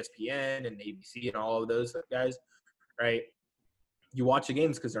ESPN and ABC and all of those guys, right? You watch the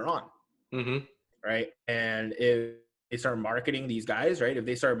games because they're on, right? And if they start marketing these guys, right? If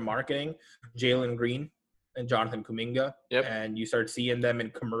they start marketing Jalen Green and Jonathan Kuminga, and you start seeing them in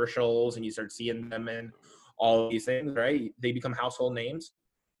commercials and you start seeing them in all these things, right? They become household names,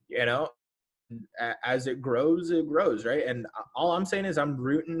 you know? As it grows, right? And all I'm saying is I'm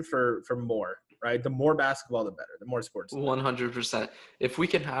rooting for more, right? The more basketball, the better. The more sports. 100%. If we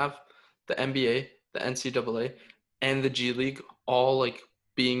can have the NBA, the NCAA, and the G League all like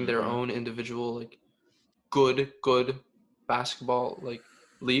being their own individual, like good basketball like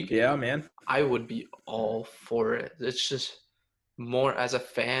league. Yeah, man. I would be all for it. It's just more as a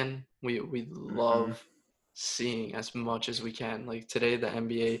fan, we love seeing as much as we can. Like today, the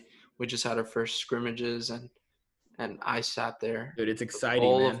NBA, we just had our first scrimmages and I sat there, dude. It's exciting,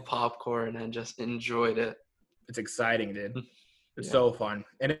 full of popcorn and just enjoyed it. It's exciting, dude. It's so fun.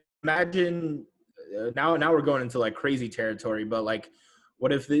 And imagine now we're going into like crazy territory, but like,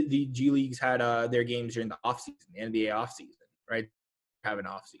 what if the G Leagues had their games during the off season, the NBA off season, right? Have an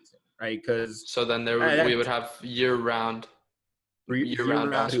off season, right? Because so then we would have year-round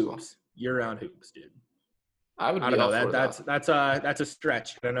basketball. Year-round hoops, dude. I don't know. That's a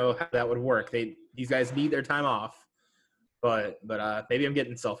stretch. I don't know how that would work. These guys need their time off, But maybe I'm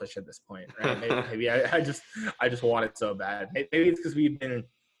getting selfish at this point, right? Maybe I just want it so bad. Maybe it's because we've been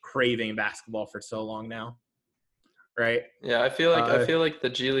craving basketball for so long now, right? Yeah, I feel like the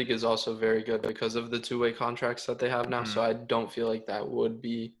G League is also very good because of the two-way contracts that they have now. So I don't feel like that would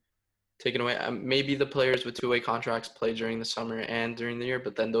be taken away. Maybe the players with two-way contracts play during the summer and during the year,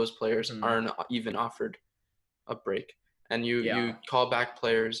 but then those players aren't even offered a break. And you call back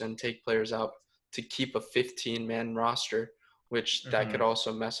players and take players out to keep a 15-man roster, which that could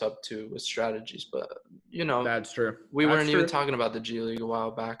also mess up too with strategies. But that's true. We weren't even talking about the G League a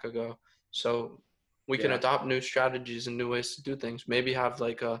while back ago, so we can adopt new strategies and new ways to do things. Maybe have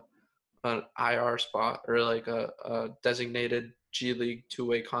like an IR spot or like a designated G League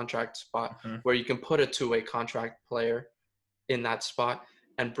two-way contract spot where you can put a two-way contract player in that spot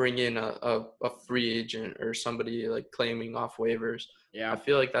and bring in a free agent or somebody like claiming off waivers. Yeah, I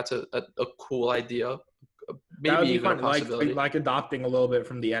feel like that's a cool idea. Maybe that would be even fun. A possibility. Like adopting a little bit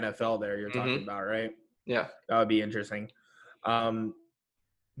from the NFL there you're talking about, right? Yeah. That would be interesting.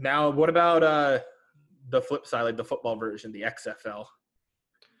 Now, what about the flip side, like the football version, the XFL?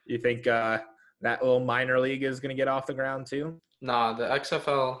 You think that little minor league is going to get off the ground too? Nah, the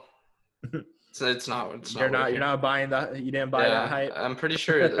XFL it's not. You're not buying that. You didn't buy that hype. I'm pretty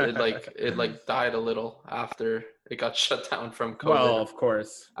sure it died a little after it got shut down from COVID. Well, of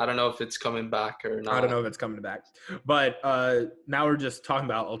course. I don't know if it's coming back or not. I don't know if it's coming back. But now we're just talking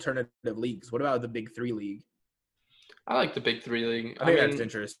about alternative leagues. What about the Big Three league? I like the Big Three league. I think that's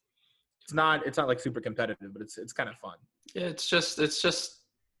interesting. It's not like super competitive, but it's kind of fun. Yeah, it's just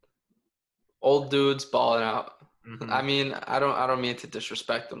old dudes balling out. I mean, I don't mean to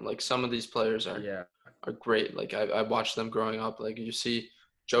disrespect them. Like some of these players are great. Like I watched them growing up. Like you see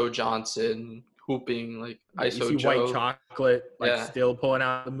Joe Johnson hooping, like ISO you see Joe. White Chocolate, still pulling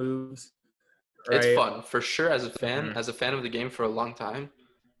out the moves. Right? It's fun for sure. As a fan of the game for a long time,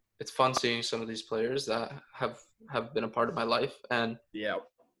 it's fun seeing some of these players that have been a part of my life. And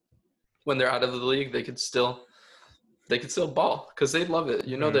when they're out of the league, they could still ball because they love it.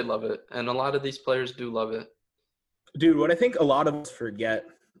 They love it, and a lot of these players do love it. Dude, what I think a lot of us forget,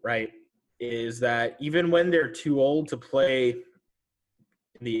 right, is that even when they're too old to play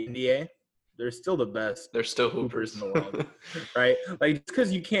in the NBA, they're still the best. They're still hoopers in the world, right? Like, just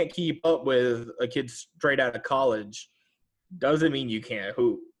because you can't keep up with a kid straight out of college doesn't mean you can't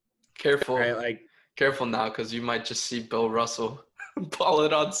hoop. Careful. Right? Like, careful now because you might just see Bill Russell ball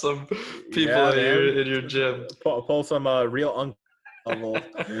it on some people in your gym. Pull some real level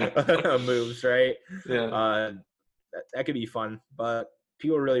moves, right? Yeah. That could be fun, but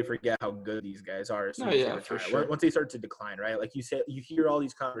people really forget how good these guys are. For sure. Once they start to decline, right? Like you said, you hear all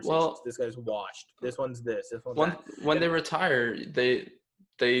these conversations. Well, this guy's washed. This one's this. This one's that. When they retire, they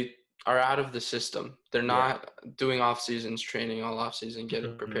are out of the system. They're not doing off seasons, training all off season,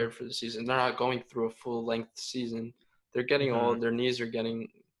 getting prepared for the season. They're not going through a full length season. They're getting old. Their knees are getting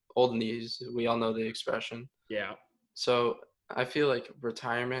old knees. We all know the expression. Yeah. So I feel like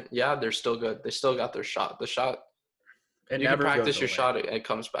retirement. Yeah, they're still good. They still got their shot. The shot. You can practice your shot, it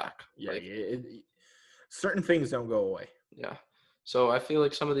comes back. Yeah, certain things don't go away. Yeah. So I feel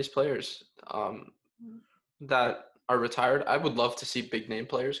like some of these players that are retired, I would love to see big name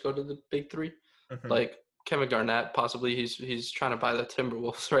players go to the Big Three. Like Kevin Garnett, possibly he's trying to buy the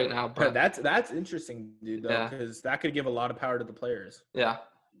Timberwolves right now. But that's interesting, dude, though, because that could give a lot of power to the players. Yeah,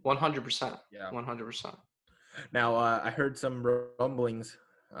 100%. Yeah, 100%. Now, I heard some rumblings.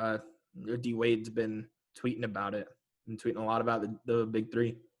 D Wade's been tweeting about it. And tweeting a lot about the Big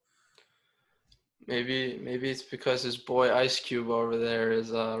Three. Maybe it's because his boy Ice Cube over there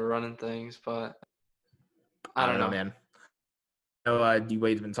is running things, but I don't know, man. D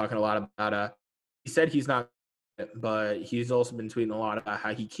Wade's been talking a lot about he said he's not, but he's also been tweeting a lot about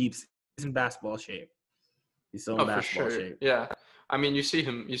how he's in basketball shape. He's still in basketball shape. Yeah. I mean, you see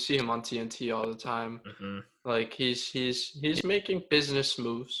him on TNT all the time. Like he's making business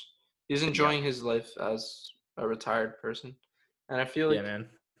moves. He's enjoying his life as a retired person, and I feel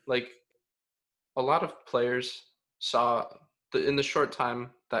like a lot of players saw in the short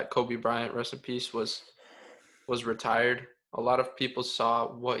time that Kobe Bryant, rest in peace, was retired. A lot of people saw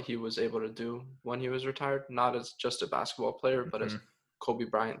what he was able to do when he was retired, not as just a basketball player, but as Kobe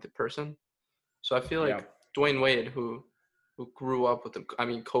Bryant, the person. So I feel like Dwayne Wade, who grew up with him. I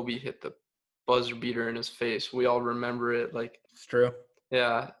mean, Kobe hit the buzzer beater in his face. We all remember it. Like, it's true.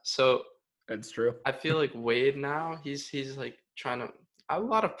 Yeah. So. It's true. I feel like Wade now, he's like trying to – a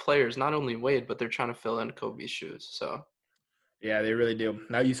lot of players, not only Wade, but they're trying to fill in Kobe's shoes. So. Yeah, they really do.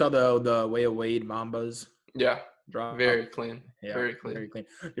 Now, you saw the Way of Wade Mambas? Yeah. drop. Very clean. Yeah, very clean. Very clean.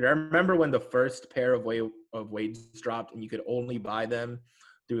 Dude, I remember when the first pair of Wades dropped, and you could only buy them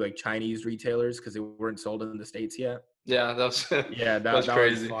through like Chinese retailers because they weren't sold in the States yet. Yeah, that was Yeah, that was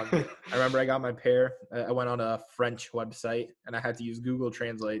crazy. Was fun. I remember I got my pair. I went on a French website, and I had to use Google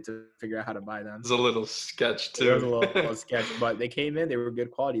Translate to figure out how to buy them. It was a little sketch too. It was a little sketch, but they came in. They were good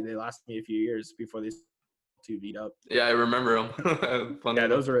quality. They lasted me a few years before they too beat up. Yeah, I remember them. Yeah,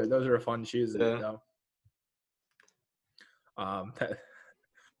 those are fun shoes. Yeah. Though.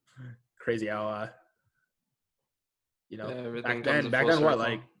 Crazy how back then what,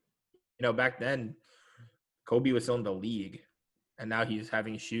 like, back then Kobe was still in the league, and now he's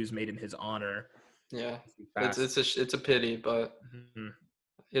having shoes made in his honor. Yeah, it's a pity, but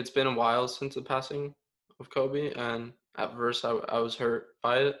it's been a while since the passing of Kobe, and at first I was hurt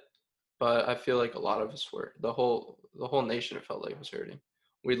by it, but I feel like a lot of us were. The whole nation, it felt like, was hurting.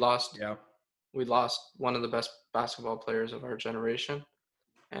 We lost one of the best basketball players of our generation,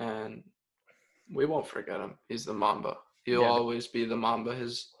 and we won't forget him. He's the Mamba. He'll always be the Mamba.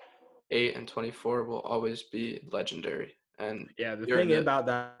 His 8 and 24 will always be legendary. And the thing about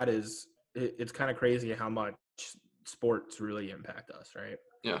that is it's kind of crazy how much sports really impact us, right?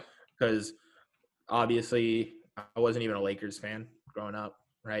 Yeah. Because obviously I wasn't even a Lakers fan growing up,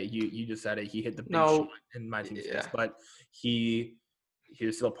 right? You just said it. He hit the big shot in my team's face, but he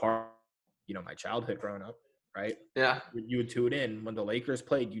was still a part, my childhood growing up, right? Yeah. You would tune in when the Lakers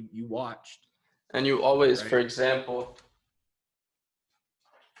played. You watched. And you always, for example,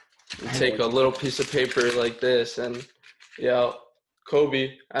 you take a little piece of paper like this and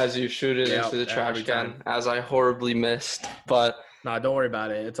Kobe, as you shoot it into the trash can, as I horribly missed. But nah, don't worry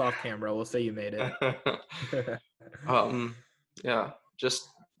about it. It's off camera. We'll say you made it. Just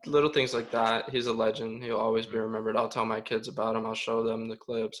little things like that. He's a legend. He'll always be remembered. I'll tell my kids about him. I'll show them the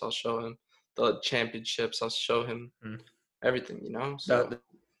clips. I'll show him the championships. I'll show him everything, So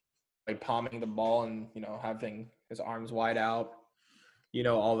like palming the ball and, having his arms wide out,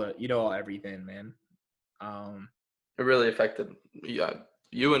 everything, man. It really affected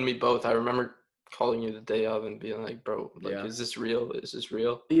you and me both. I remember calling you the day of and being like, bro, is this real? Is this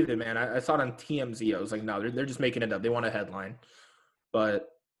real? Believe it, man. I saw it on TMZ. I was like, no, they're just making it up. They want a headline. But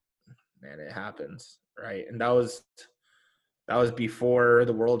man, it happens, right? And that was before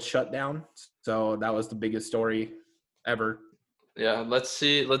the world shut down. So that was the biggest story ever. Yeah, let's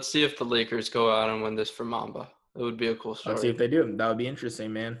see if the Lakers go out and win this for Mamba. It would be a cool story. Let's see if they do. That would be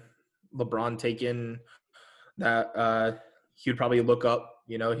interesting, man. LeBron taking that, he would probably look up,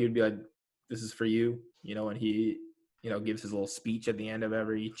 he would be like, this is for you, and he, gives his little speech at the end of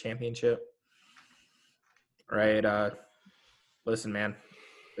every championship. Right. Listen, man,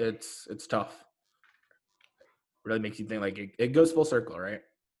 it's tough. Really makes you think, like, it goes full circle, right?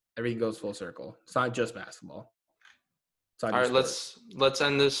 Everything goes full circle. It's not just basketball. All right, let's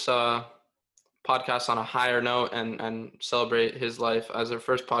end this podcast on a higher note and celebrate his life as our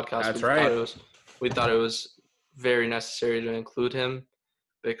first podcast. That's right. We thought it was very necessary to include him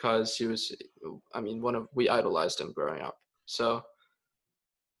because he was, we idolized him growing up. So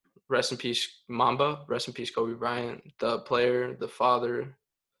rest in peace, Mamba. Rest in peace, Kobe Bryant, the player, the father.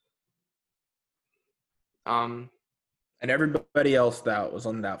 And everybody else that was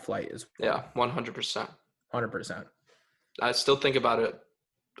on that flight is. Yeah, 100%. 100%. I still think about it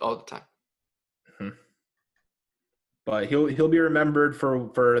all the time. Mm-hmm. But he'll be remembered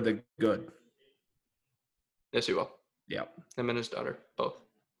for the good. Yes, he will. Yeah. Him and his daughter, both.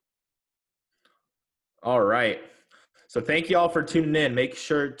 All right. So thank you all for tuning in. Make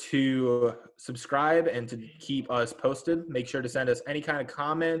sure to subscribe and to keep us posted. Make sure to send us any kind of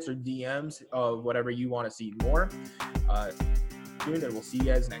comments or DMs of whatever you want to see more. And we'll see you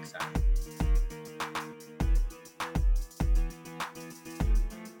guys next time.